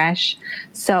refresh.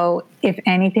 So if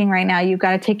anything right now, you've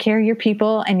got to take care of your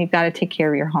people, and you've got to take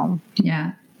care of your home.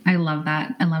 Yeah. I love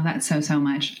that. I love that so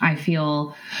much. I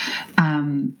feel,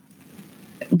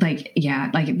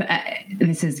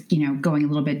 this is, going a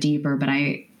little bit deeper, but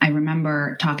I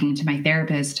remember talking to my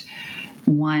therapist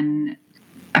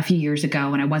a few years ago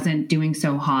when I wasn't doing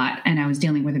so hot and I was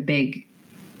dealing with a big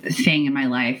thing in my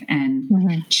life.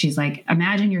 And she's like,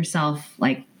 imagine yourself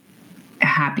like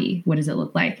happy. What does it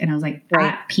look like? And I was like,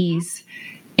 at peace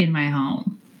in my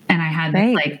home. And I had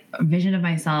this like vision of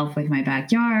myself with my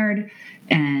backyard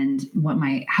and what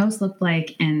my house looked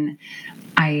like. And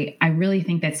I really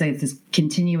think that's like this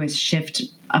continuous shift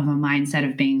of a mindset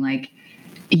of being like,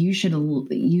 you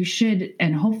should,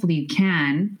 and hopefully you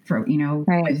can, for,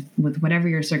 with whatever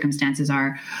your circumstances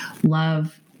are,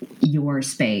 love your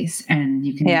space. And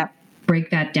you can break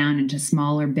that down into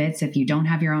smaller bits if you don't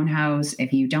have your own house,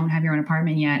 if you don't have your own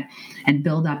apartment yet, and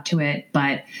build up to it.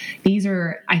 But these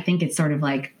are, I think it's sort of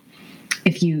like,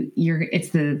 it's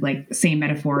the like same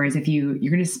metaphor as if you're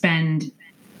going to spend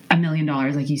 $1 million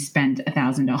like you spend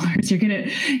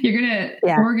 $1,000. You're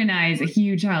gonna organize a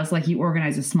huge house like you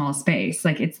organize a small space.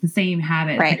 Like it's the same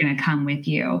habits that are going to come with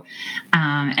you.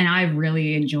 And I've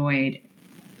really enjoyed,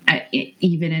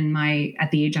 even at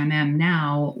the age I'm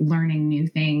now, learning new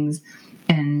things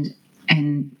and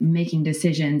making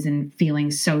decisions and feeling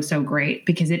so great,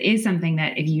 because it is something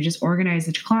that if you just organize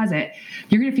the closet,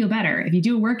 you're going to feel better. If you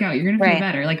do a workout, you're going to feel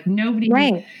better. Like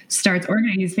nobody starts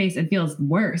organizing his space and feels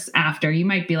worse after. You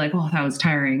might be like, oh, that was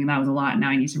tiring and that was a lot. Now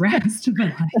I need to rest.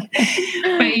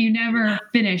 But you never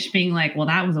finish being like, well,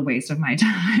 that was a waste of my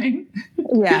time.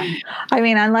 Yeah. I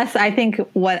mean, unless I think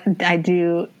what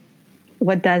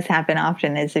does happen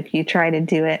often is if you try to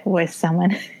do it with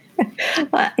someone,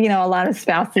 a lot of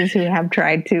spouses who have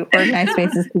tried to organize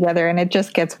spaces together, and it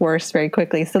just gets worse very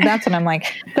quickly. So that's when I'm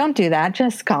like, don't do that.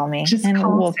 Just call me and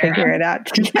we'll figure it out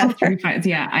together.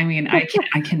 Yeah. I mean, I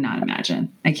cannot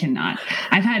imagine. I cannot.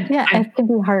 It can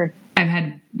be hard. I've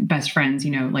had best friends,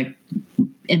 like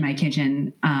in my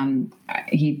kitchen.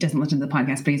 He doesn't listen to the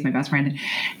podcast, but he's my best friend.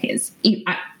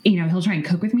 He'll try and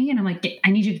cook with me, and I'm like, I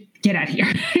need you to get out of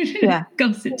here.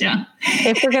 Go sit down.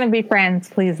 If we're going to be friends,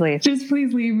 please leave. Just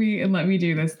please leave me and let me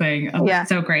do this thing. Oh, yeah.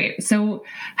 So great. So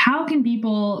how can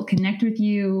people connect with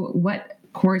you? What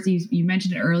course, you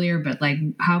mentioned it earlier, but like,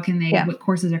 how can they, what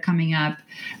courses are coming up?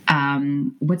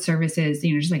 What services,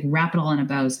 just like wrap it all in a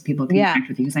bow so people can connect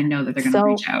with you. Cause I know that they're going to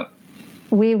reach out.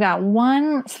 we've got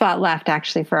one spot left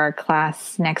actually for our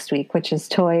class next week, which is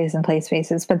toys and play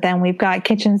spaces. But then we've got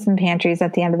kitchens and pantries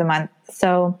at the end of the month.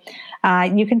 So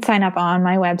you can sign up on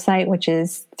my website, which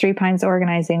is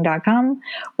threepinesorganizing.com,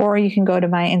 or you can go to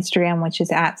my Instagram, which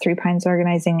is at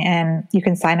threepinesorganizing, and you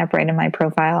can sign up right in my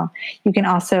profile. You can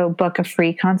also book a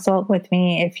free consult with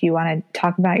me if you want to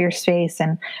talk about your space.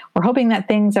 And we're hoping that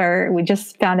we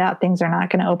just found out things are not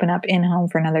going to open up in home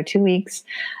for another 2 weeks.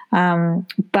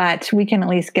 But we can at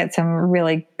least get some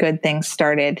really good things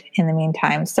started in the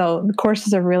meantime. So the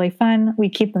courses are really fun. We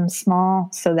keep them small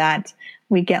so that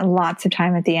we get lots of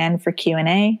time at the end for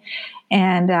Q&A.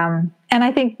 And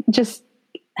I think just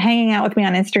hanging out with me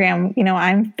on Instagram,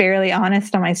 I'm fairly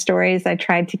honest on my stories. I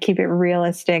tried to keep it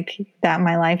realistic that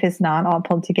my life is not all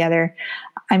pulled together.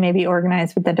 I may be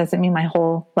organized, but that doesn't mean my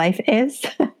whole life is.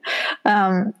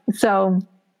 So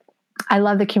I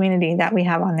love the community that we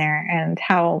have on there and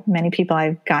how many people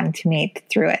I've gotten to meet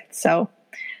through it. So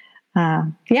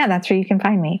that's where you can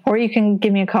find me. Or you can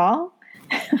give me a call.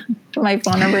 My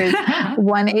phone number is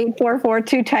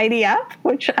 1-844-2-TIDY-UP,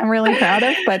 which I'm really proud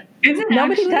of, but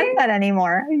nobody does that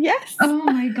anymore. Yes. Oh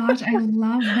my gosh, I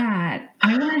love that.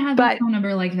 I want to have a phone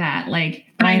number like that.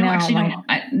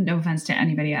 No offense to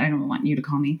anybody. I don't want you to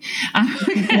call me.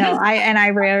 No, I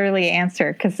rarely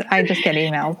answer because I just get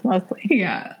emails mostly.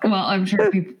 Yeah. Well, I'm sure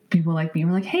people like me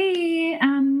were like, hey,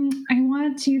 I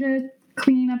want you to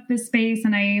clean up this space,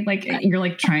 and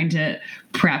you're trying to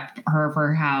prep her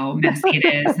for how messy it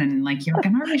is, and you're like,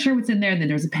 I'm not really sure what's in there. Then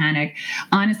there's a panic.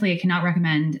 Honestly, I cannot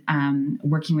recommend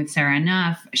working with Sarah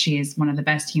enough. She is one of the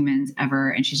best humans ever,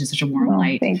 and she's just such a warm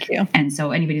light. Thank you. And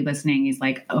so anybody listening is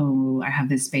like, oh, I have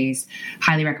this space.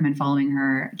 Highly recommend following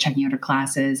her, checking out her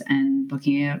classes, and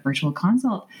booking a virtual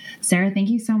consult. Sarah, thank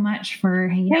you so much for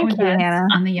hanging out with us, Hannah,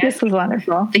 on the This was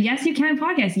wonderful. The Yes You Can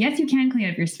podcast. Yes, you can clean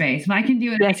up your space. If I can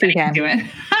do it, yes, you can do it.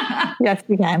 Yes,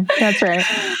 you can. That's right.